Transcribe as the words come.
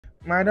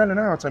My darling,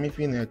 now tell me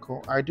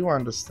Fineko, I do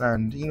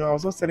understand. I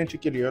was just telling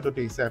Chiki the other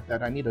day, Seth,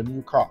 that I need a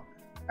new car.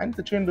 I need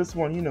to change this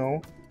one.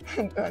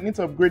 I need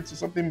to upgrade to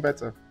something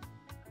better.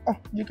 Oh,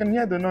 you can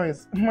hear the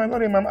noise. My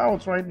darling, I'm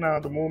out right now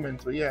at the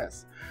moment, so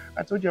yes.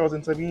 I told you I was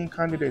interviewing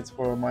candidates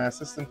for my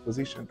assistant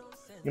position.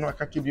 I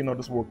can't keep doing all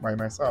this work by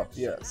myself,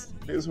 yes.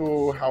 This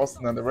whole house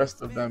and the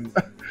rest of them.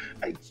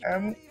 I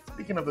am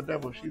speaking of the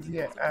devil, she's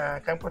here.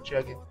 Can't put you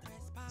again.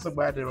 So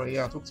bad,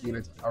 yeah, I'll talk to you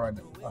later. All right,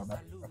 then. Bye.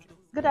 Okay.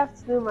 Good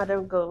afternoon,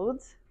 Madam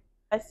Gold.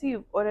 I see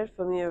you've ordered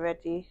for me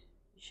already.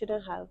 You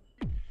shouldn't have.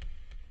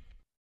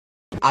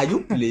 Are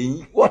you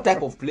playing? What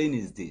type of plane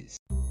is this?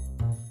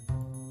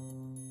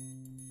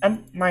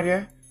 My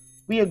dear,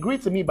 we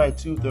agreed to meet by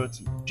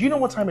 2:30. Do you know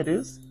what time it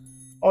is?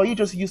 Or are you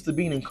just used to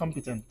being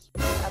incompetent?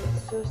 I'm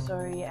so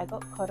sorry. I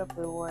got caught up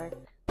with work.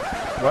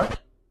 What?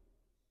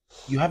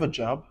 You have a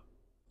job?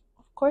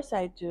 Of course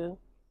I do.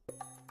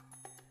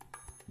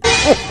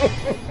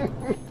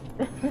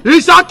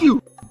 He shock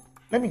you!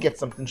 Let me get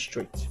something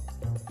straight.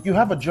 You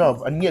have a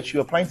job and yet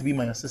you're applying to be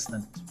my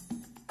assistant.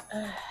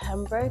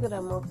 I'm very good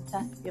at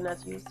multitasking,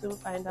 as you soon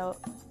find out.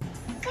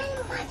 Can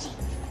you imagine?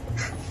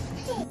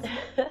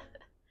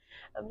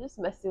 I'm just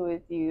messing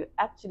with you.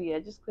 Actually,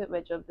 I just quit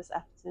my job this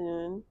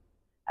afternoon.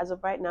 As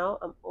of right now,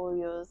 I'm all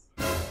yours.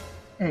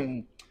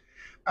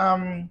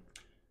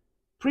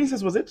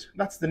 Princess, was it?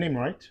 That's the name,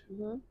 right?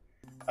 Mm-hmm.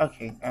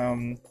 Okay,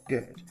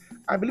 good.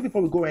 I believe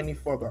before we go any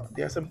further,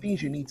 there are some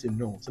things you need to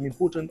know, some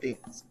important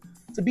things.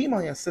 To be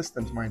my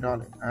assistant, my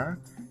darling,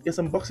 there's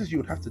some boxes you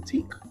would have to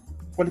tick,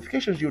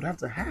 qualifications you would have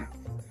to have,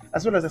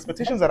 as well as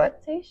expectations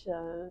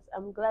Expectations?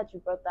 I'm glad you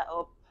brought that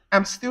up.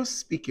 I'm still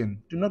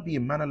speaking. Do not be a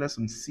mannerless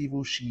and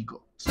civil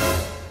she-goat.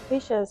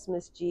 Patience,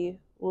 Miss G.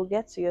 We'll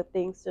get to your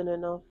thing soon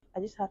enough. I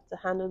just have to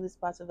handle this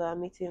part of our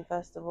meeting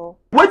first of all.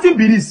 What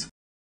be this?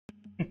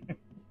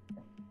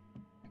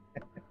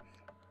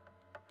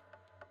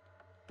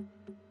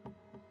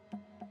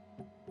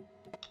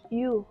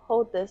 You,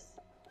 hold this.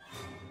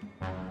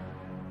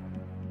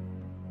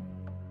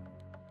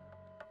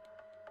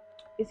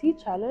 Is he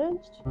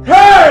challenged?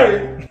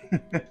 Hey!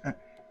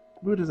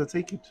 Bulldozer,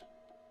 take it.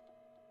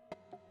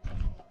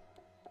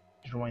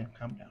 Jerome,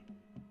 calm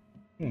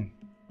down.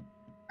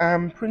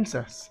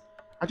 Princess,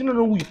 I don't know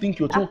who you think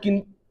you're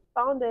talking.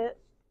 Found it.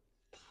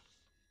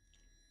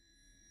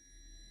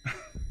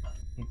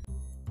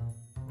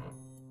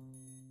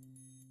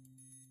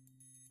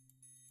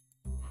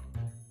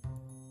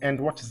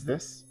 And what is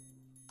this?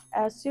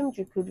 I assumed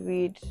you could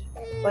read,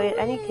 but in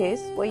any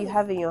case, what you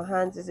have in your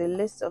hands is a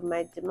list of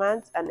my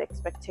demands and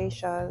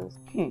expectations.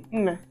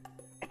 I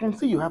can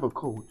see you have a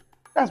code.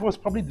 That's what's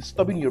probably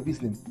disturbing your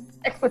reasoning.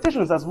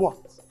 Expectations as what?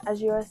 As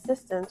your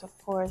assistant, of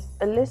course,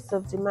 a list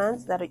of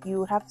demands that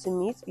you have to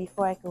meet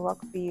before I can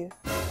work for you.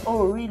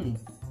 Oh, really?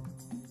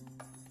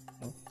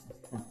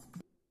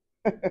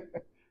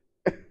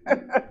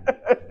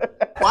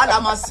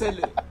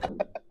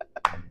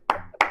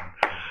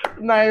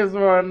 Nice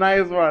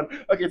one.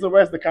 Okay, so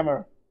where's the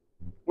camera?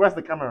 Where's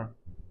the camera?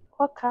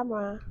 What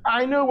camera?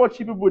 I know what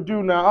you people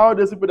do now. All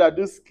those people that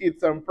do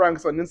skits and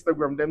pranks on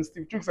Instagram, them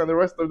Steve Chooks and the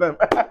rest of them.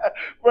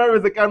 Where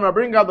is the camera?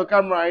 Bring out the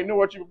camera. I know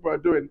what you people are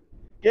doing.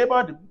 Okay,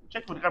 bud,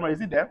 check for the camera.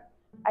 Is it there?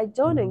 I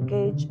don't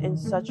engage in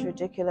such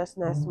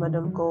ridiculousness,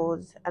 Madam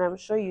Gold, and I'm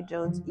sure you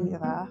don't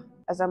either,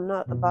 as I'm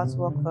not about to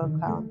work for a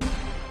clown.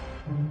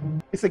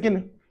 It's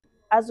again.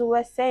 As we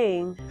were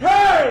saying,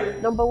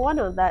 number one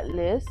on that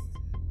list,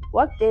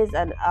 work days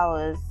and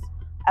hours.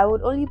 I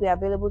would only be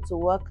available to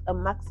work a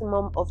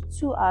maximum of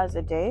 2 hours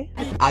a day.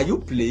 Are you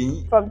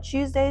playing? From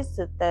Tuesdays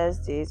to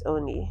Thursdays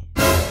only.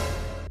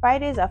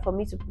 Fridays are for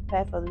me to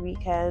prepare for the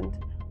weekend.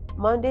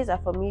 Mondays are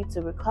for me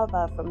to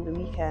recover from the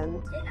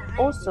weekend.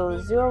 Also,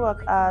 0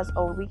 work hours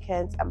on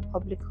weekends and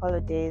public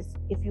holidays.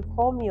 If you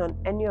call me on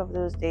any of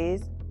those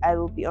days, I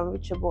will be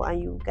unreachable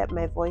and you will get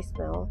my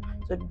voicemail.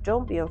 So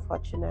don't be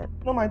unfortunate.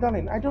 No, my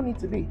darling, I don't need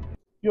to be.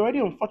 You're already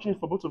unfortunate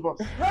for both of us.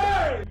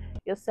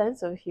 Your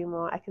sense of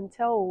humor, I can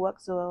tell will work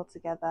so well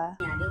together.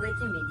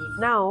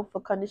 Now, for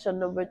condition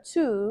number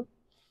 2,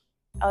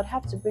 I would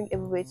have to bring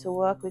Ebube to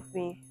work with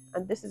me,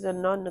 and this is a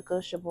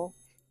non-negotiable.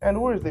 And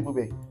where is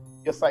Ebube?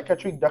 Your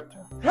psychiatric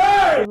doctor?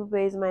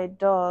 Ebube is my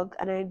dog,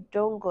 and I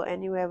don't go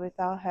anywhere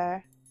without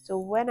her. So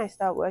when I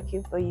start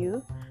working for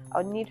you,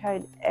 I'll need her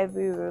in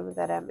every room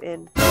that I'm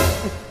in.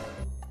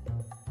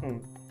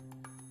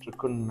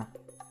 Chukunna.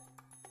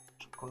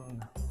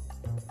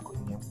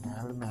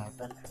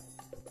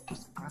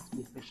 Just grant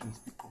me patience,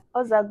 people.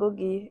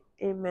 Ozagogi,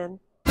 amen.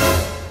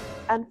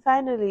 And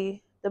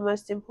finally, the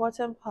most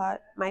important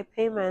part, my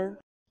payment.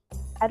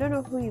 I don't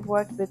know who you've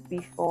worked with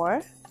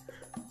before,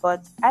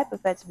 but I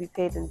prefer to be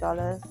paid in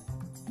dollars.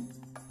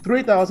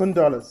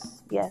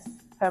 $3,000. Yes,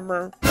 per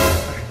month.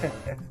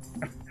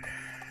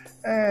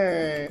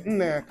 Hey,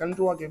 can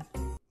do again.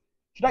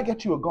 Should I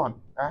get you a gun?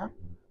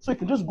 So you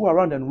can just go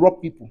around and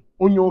rob people.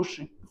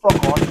 Onyoshi,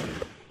 frog on,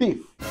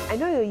 thief. I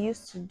know you're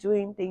used to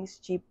doing things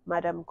cheap,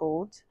 Madam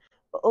Gold,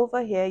 but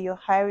over here you're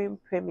hiring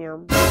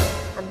premium.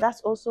 And that's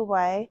also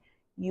why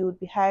you would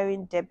be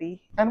hiring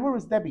Debbie. And where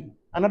is Debbie?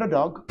 Another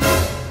dog?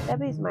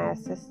 Debbie is my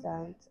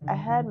assistant. I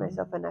hired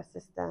myself an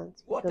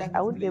assistant because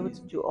I wouldn't be able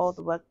to do all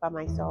the work by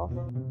myself.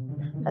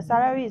 Her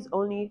salary is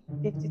only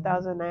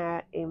 50,000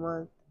 naira a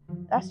month.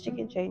 That's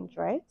chicken change,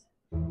 right?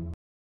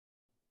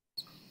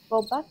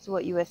 Well, back to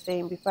what you were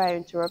saying before I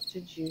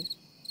interrupted you.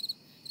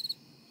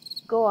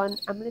 Go on,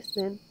 I'm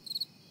listening.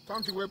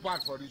 Something way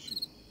bad for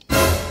this.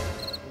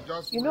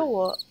 You know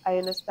what? I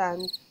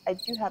understand. I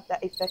do have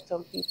that effect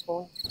on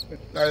people.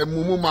 Like a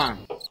mumu man.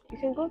 You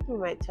can go through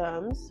my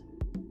terms.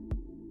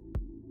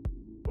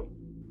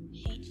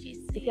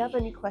 If you have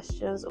any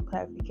questions or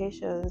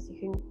clarifications, you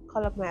can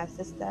call up my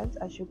assistant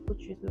and she'll put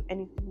you through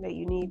anything that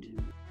you need.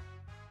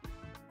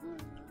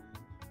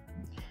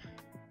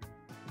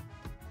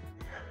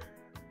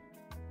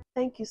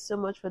 Thank you so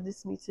much for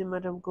this meeting,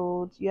 Madam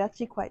Gold. You're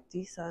actually quite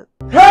decent.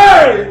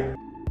 Hey!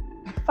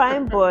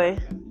 Fine boy.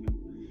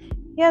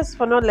 Yes,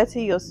 for not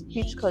letting your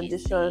speech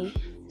condition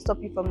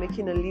stop you from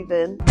making a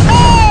living.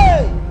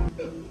 Hey!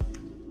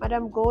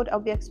 Madam Gold,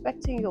 I'll be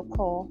expecting your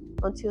call.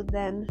 Until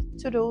then,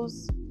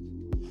 toodles.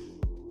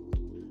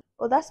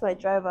 Oh, that's my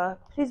driver.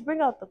 Please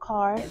bring out the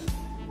car.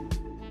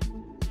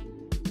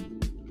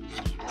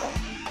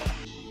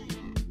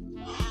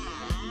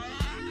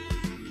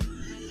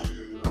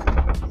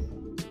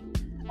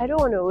 I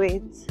don't want to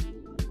wait.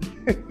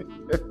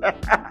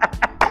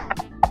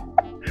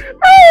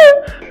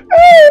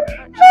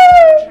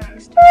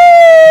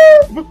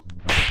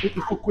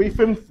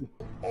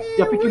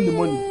 You're picking the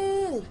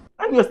money.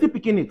 And you're still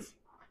picking it.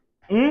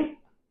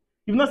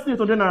 You've not seen it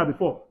 100 naira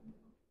before.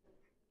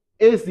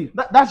 AC,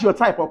 that's your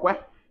type, okay?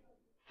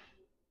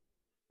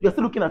 You're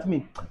still looking at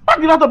me. Back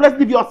the laptop, let's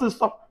leave your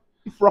sister.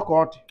 If rock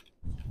out.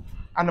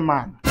 And a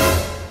man.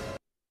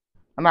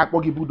 And I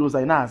buggy bulldozer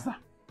in Asa.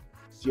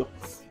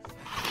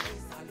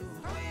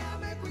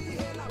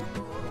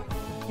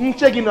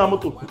 Nchegi na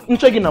moto.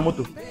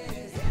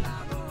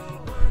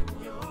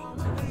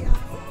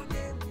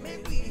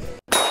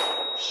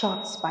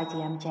 Shots by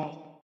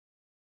DMJ.